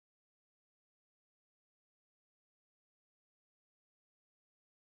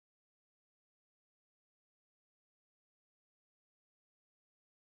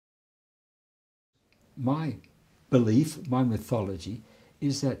my belief, my mythology,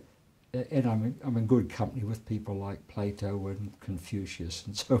 is that, and I'm in good company with people like Plato and Confucius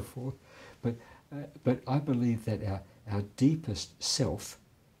and so forth, but I believe that our deepest self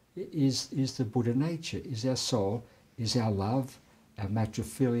is the Buddha nature, is our soul, is our love, our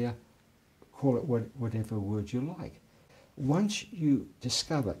matrophilia, call it whatever word you like. Once you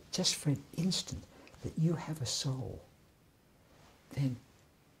discover, just for an instant, that you have a soul, then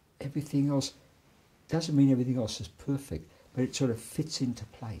everything else, doesn't mean everything else is perfect, but it sort of fits into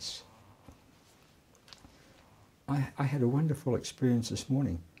place. I had a wonderful experience this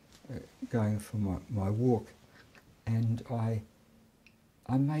morning going for my walk, and I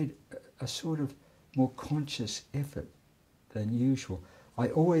made a sort of more conscious effort than usual. I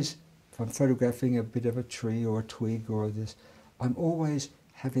always, if I'm photographing a bit of a tree or a twig or this, I'm always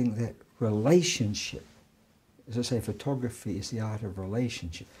having that relationship. As I say, photography is the art of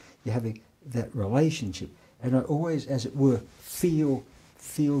relationship. You're having that relationship, and I always, as it were, feel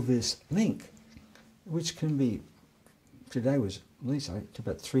this link, which can be, today was at least I took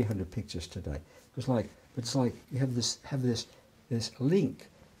about 300 pictures today. It's like you have this link.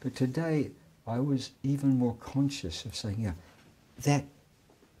 But today I was even more conscious of saying, yeah, that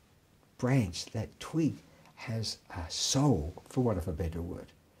branch, that twig, has a soul, for want of a better word,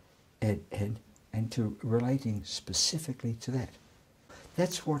 and to relating specifically to that.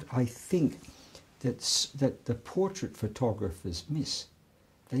 That's what I think that the portrait photographers miss.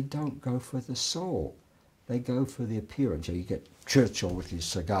 They don't go for the soul. They go for the appearance. You get Churchill with his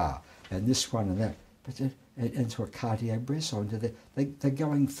cigar, and this one and that. But and to a Cartier-Bresson, they're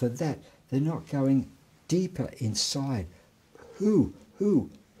going for that. They're not going deeper inside. Who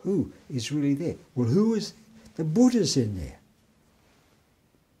is really there? Well, who is? The Buddha's in there.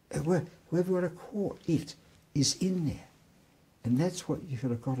 Whoever you want to call it is in there. And that's what you've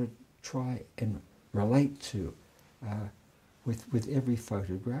got to try and relate to with every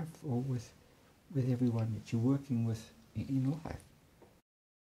photograph or with everyone that you're working with in life.